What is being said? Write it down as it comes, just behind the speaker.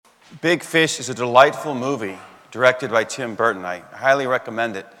Big Fish is a delightful movie directed by Tim Burton. I highly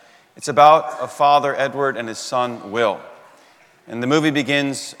recommend it. It's about a father, Edward, and his son, Will. And the movie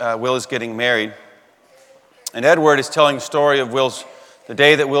begins, Will is getting married. And Edward is telling the story of the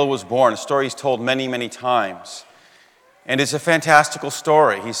day that Will was born, a story he's told many, many times. And it's a fantastical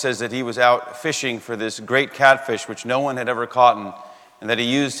story. He says that he was out fishing for this great catfish, which no one had ever caught, and that he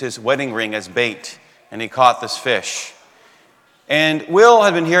used his wedding ring as bait, and he caught this fish. And Will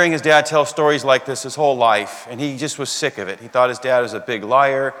had been hearing his dad tell stories like this his whole life, and he just was sick of it. He thought his dad was a big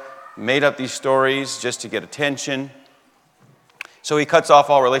liar, made up these stories just to get attention. So he cuts off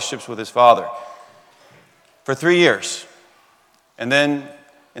all relationships with his father for 3 years. And then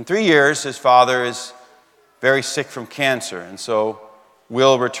in 3 years, his father is very sick from cancer, and so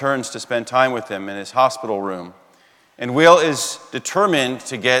Will returns to spend time with him in his hospital room. And Will is determined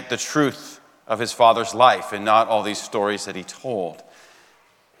to get the truth of his father's life and not all these stories that he told.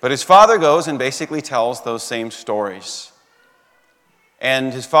 But his father goes and basically tells those same stories.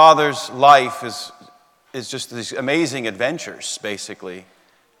 And his father's life is just these amazing adventures, basically.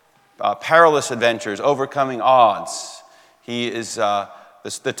 Perilous adventures, overcoming odds. He is,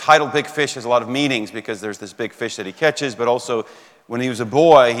 the title Big Fish has a lot of meanings because there's this big fish that he catches, but also when he was a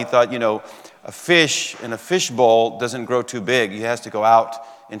boy, he thought, a fish in a fishbowl doesn't grow too big. He has to go out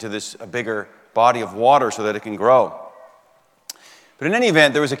into a bigger body of water so that it can grow. But in any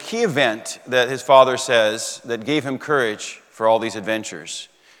event, there was a key event that his father says that gave him courage for all these adventures.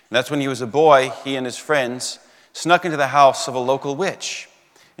 And that's when he was a boy, he and his friends snuck into the house of a local witch.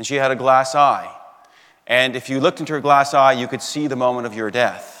 And she had a glass eye. And if you looked into her glass eye, you could see the moment of your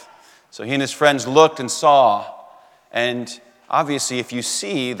death. So he and his friends looked and saw. And obviously, if you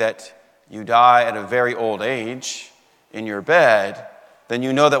see that you die at a very old age in your bed, then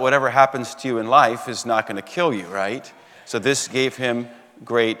you know that whatever happens to you in life is not going to kill you, right? So this gave him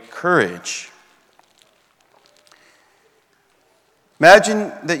great courage.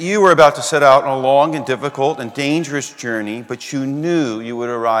 Imagine that you were about to set out on a long and difficult and dangerous journey, but you knew you would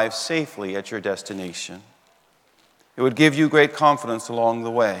arrive safely at your destination. It would give you great confidence along the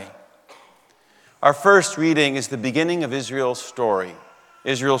way. Our first reading is the beginning of Israel's story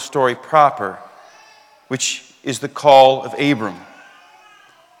proper, which is the call of Abram.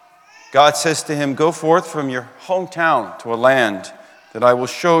 God says to him, "Go forth from your hometown to a land that I will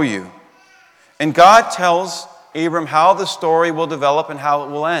show you." And God tells Abram how the story will develop and how it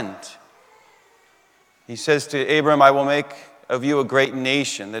will end. He says to Abram, "I will make of you a great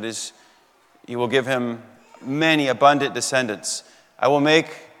nation." That is, he will give him many abundant descendants. "I will make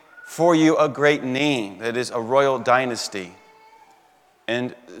for you a great name." That is, a royal dynasty.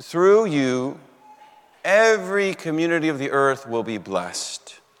 "And through you, every community of the earth will be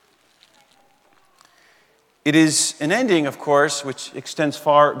blessed." It is an ending, of course, which extends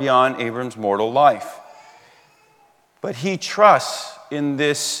far beyond Abram's mortal life. But he trusts in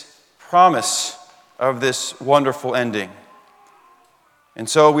this promise of this wonderful ending. And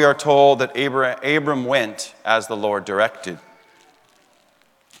so we are told that Abram went as the Lord directed.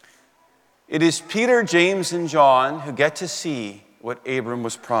 It is Peter, James, and John who get to see what Abram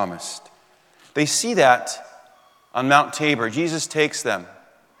was promised. They see that on Mount Tabor. Jesus takes them.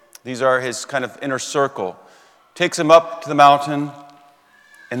 These are his kind of inner circle. Takes them up to the mountain,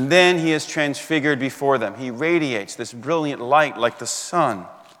 and then he is transfigured before them. He radiates this brilliant light like the sun.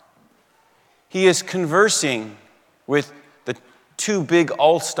 He is conversing with the two big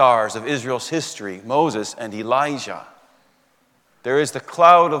all-stars of Israel's history, Moses and Elijah. There is the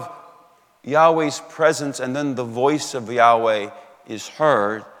cloud of Yahweh's presence, and then the voice of Yahweh is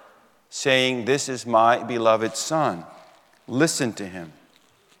heard, saying, "This is my beloved Son. Listen to him."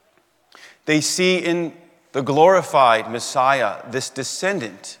 They see in the glorified Messiah, this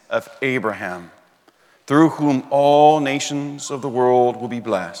descendant of Abraham, through whom all nations of the world will be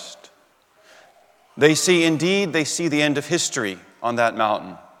blessed. They see the end of history on that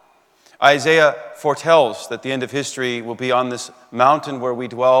mountain. Isaiah foretells that the end of history will be on this mountain where we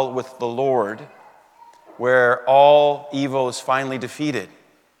dwell with the Lord, where all evil is finally defeated.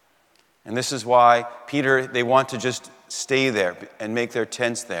 And this is why they want to just stay there and make their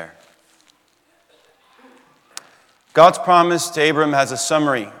tents there. God's promise to Abram has a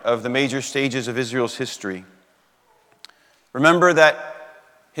summary of the major stages of Israel's history. Remember that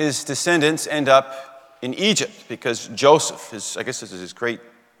his descendants end up in Egypt because Joseph, this is his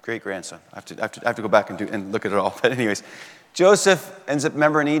great-grandson. I have to go back and look at it all. But anyways, Joseph ends up,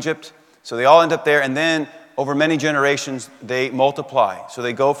 in Egypt. So they all end up there, and then over many generations, they multiply. So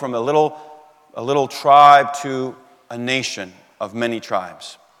they go from a little tribe to a nation of many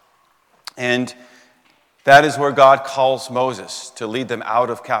tribes. And That is where God calls Moses to lead them out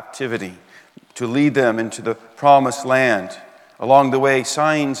of captivity, to lead them into the promised land. Along the way,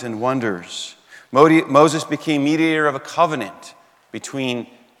 signs and wonders. Moses became mediator of a covenant between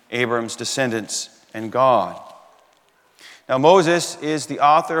Abram's descendants and God. Now, Moses is the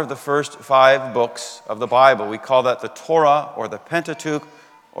author of the first 5 books of the Bible. We call that the Torah or the Pentateuch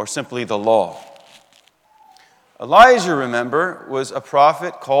or simply the Law. Elijah, remember, was a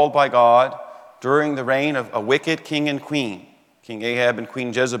prophet called by God during the reign of a wicked king and queen, King Ahab and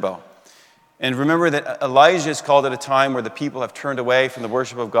Queen Jezebel. And remember that Elijah is called at a time where the people have turned away from the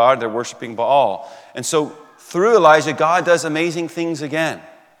worship of God. They're worshiping Baal. And so through Elijah, God does amazing things again.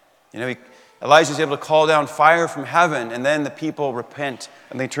 Elijah is able to call down fire from heaven, and then the people repent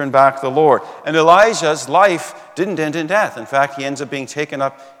and they turn back to the Lord. And Elijah's life didn't end in death. In fact, he ends up being taken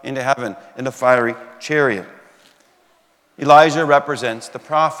up into heaven in a fiery chariot. Elijah represents the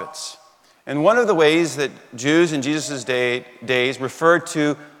prophets. And one of the ways that Jews in Jesus' days referred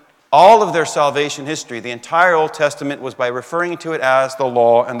to all of their salvation history, the entire Old Testament, was by referring to it as the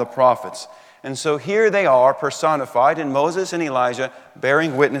law and the prophets. And so here they are personified in Moses and Elijah,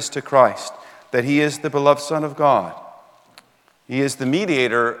 bearing witness to Christ, that he is the beloved Son of God. He is the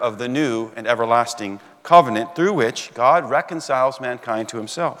mediator of the new and everlasting covenant through which God reconciles mankind to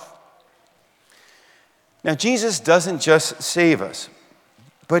himself. Now, Jesus doesn't just save us,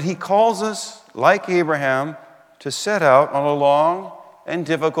 but he calls us, like Abraham, to set out on a long and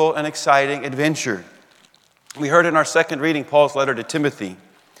difficult and exciting adventure. We heard in our second reading Paul's letter to Timothy.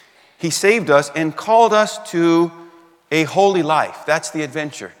 He saved us and called us to a holy life. That's the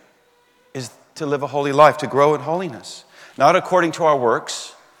adventure, is to live a holy life, to grow in holiness. Not according to our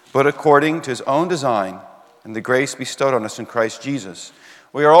works, but according to his own design and the grace bestowed on us in Christ Jesus.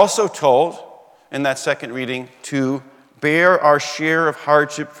 We are also told in that second reading to bear our share of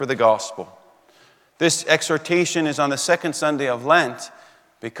hardship for the gospel. This exhortation is on the second Sunday of Lent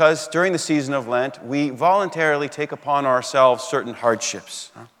because during the season of Lent, we voluntarily take upon ourselves certain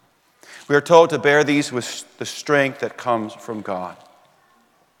hardships. We are told to bear these with the strength that comes from God.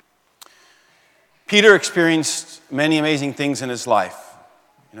 Peter experienced many amazing things in his life.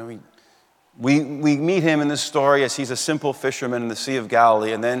 We meet him in this story as he's a simple fisherman in the Sea of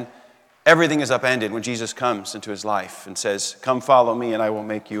Galilee, and then everything is upended when Jesus comes into his life and says, "Come follow me and I will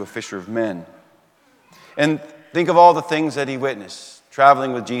make you a fisher of men." And think of all the things that he witnessed,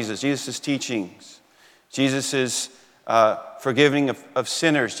 traveling with Jesus, Jesus' teachings, Jesus' forgiving of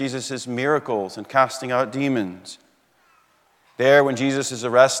sinners, Jesus' miracles and casting out demons. There when Jesus is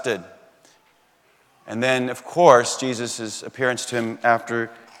arrested. And then, of course, Jesus' appearance to him after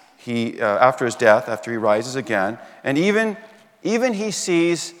his death, after he rises again. And even he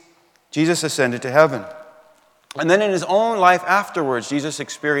sees Jesus ascended to heaven. And then in his own life afterwards, Jesus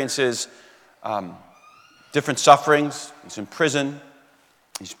experiences different sufferings. He's in prison.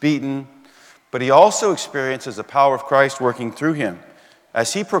 He's beaten. But he also experiences the power of Christ working through him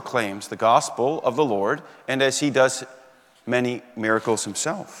as he proclaims the gospel of the Lord and as he does many miracles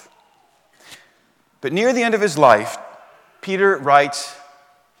himself. But near the end of his life, Peter writes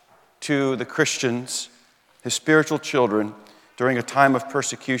to the Christians, his spiritual children, during a time of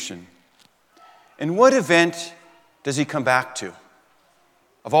persecution. And what event does he come back to?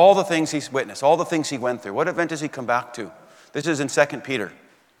 Of all the things he's witnessed, all the things he went through, what event does he come back to? This is in 2 Peter.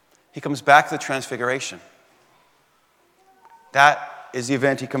 He comes back to the Transfiguration. That is the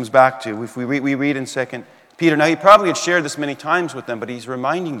event he comes back to. If we read in 2 Peter. Now, he probably had shared this many times with them, but he's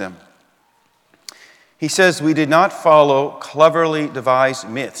reminding them. He says, "We did not follow cleverly devised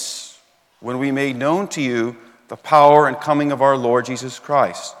myths when we made known to you the power and coming of our Lord Jesus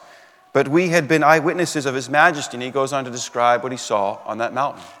Christ. But we had been eyewitnesses of his majesty." And he goes on to describe what he saw on that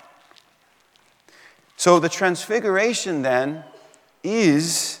mountain. So the Transfiguration then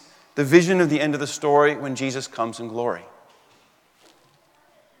is the vision of the end of the story when Jesus comes in glory.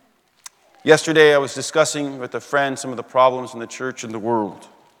 Yesterday I was discussing with a friend some of the problems in the church and the world.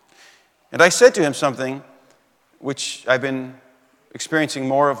 And I said to him something which I've been experiencing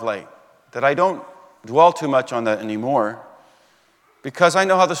more of late, that I don't dwell too much on that anymore because I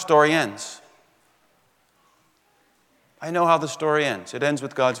know how the story ends. I know how the story ends. It ends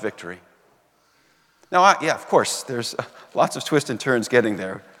with God's victory. Now, of course, there's lots of twists and turns getting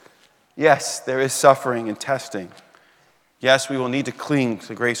there. Yes, there is suffering and testing. Yes, we will need to cling to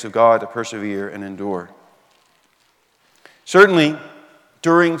the grace of God to persevere and endure. Certainly,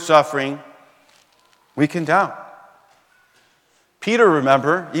 during suffering, we can doubt. Peter,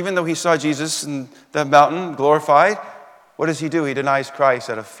 remember, even though he saw Jesus in the mountain glorified, what does he do? He denies Christ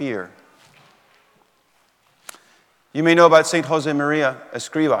out of fear. You may know about St. Josemaria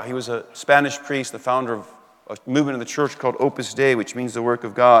Escriva. He was a Spanish priest, the founder of a movement in the church called Opus Dei, which means the work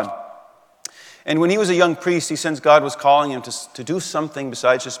of God. And when he was a young priest, he sensed God was calling him to do something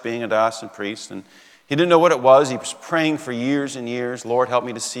besides just being a diocesan priest. And he didn't know what it was. He was praying for years and years, Lord, help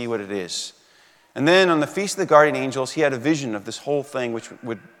me to see what it is. And then on the Feast of the Guardian Angels, he had a vision of this whole thing, which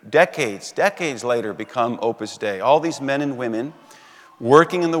would decades later become Opus Dei. All these men and women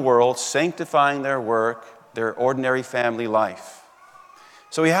working in the world, sanctifying their work, their ordinary family life.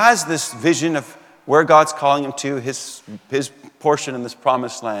 So he has this vision of where God's calling him to, his portion in this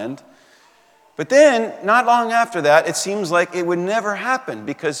promised land. But then, not long after that, it seems like it would never happen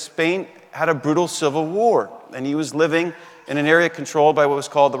because Spain had a brutal civil war, and he was living in an area controlled by what was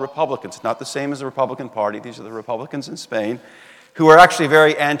called the Republicans. Not the same as the Republican Party. These are the Republicans in Spain, who are actually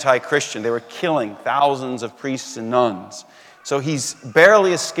very anti-Christian. They were killing thousands of priests and nuns. So he's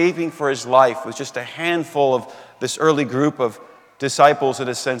barely escaping for his life with just a handful of this early group of disciples, in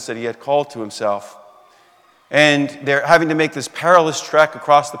a sense, that he had called to himself. And they're having to make this perilous trek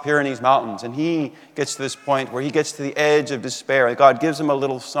across the Pyrenees Mountains. And he gets to this point where he gets to the edge of despair. And God gives him a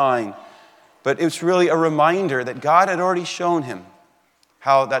little sign. But it's really a reminder that God had already shown him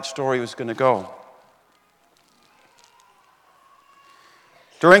how that story was going to go.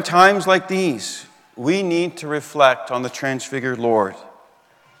 During times like these, we need to reflect on the transfigured Lord.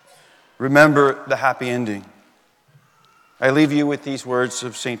 Remember the happy ending. I leave you with these words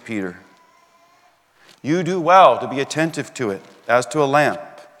of St. Peter. You do well to be attentive to it, as to a lamp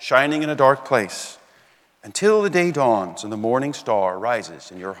shining in a dark place, until the day dawns and the morning star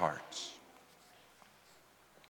rises in your hearts.